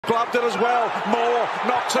Gloved it as well. Moore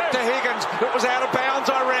knocks it to Higgins. It was out of bounds,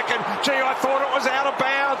 I reckon. Gee, I thought it was out of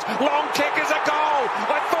bounds. Long kick is a goal.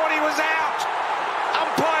 I thought he was out.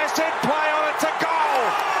 Umpire said play on, it's a goal.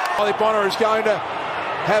 Ollie Bonner is going to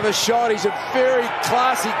have a shot. He's a very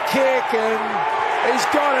classy kick and he's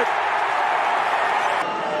got it.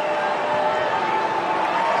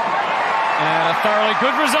 And a thoroughly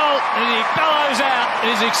good result, and he bellows out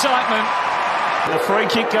in his excitement. The free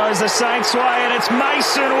kick goes the Saints' way, and it's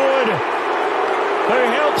Mason Wood who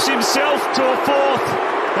helps himself to a fourth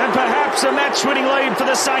and perhaps a match-winning lead for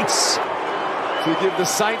the Saints. To give the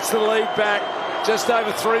Saints the lead back. Just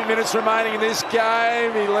over 3 minutes remaining in this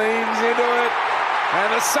game. He leans into it, and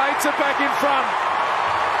the Saints are back in front.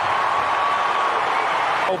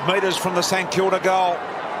 12 metres from the St Kilda goal.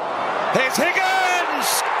 Here's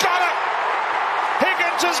Higgins! Got it!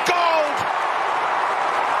 Higgins is gold!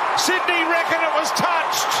 Sydney reckon it was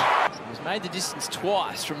touched. He's made the distance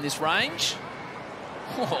twice from this range.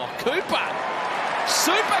 Oh, Cooper.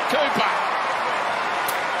 Super Cooper.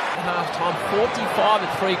 Half-time, 45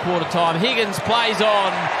 at three-quarter time. Higgins plays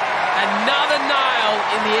on. Another nail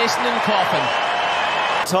in the Essendon coffin.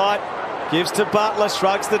 Tight. Gives to Butler.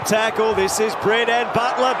 Shrugs the tackle. This is Brett and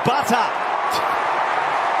Butler. Butter.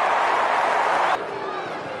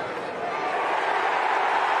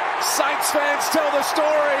 Saints fans tell the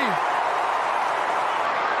story.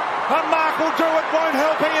 And Mark will do it, won't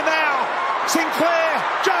help here now. Sinclair,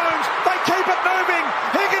 Jones, they keep it moving.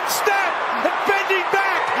 Higgins snap and bending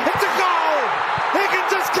back. It's a goal.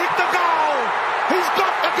 Higgins has kicked the goal.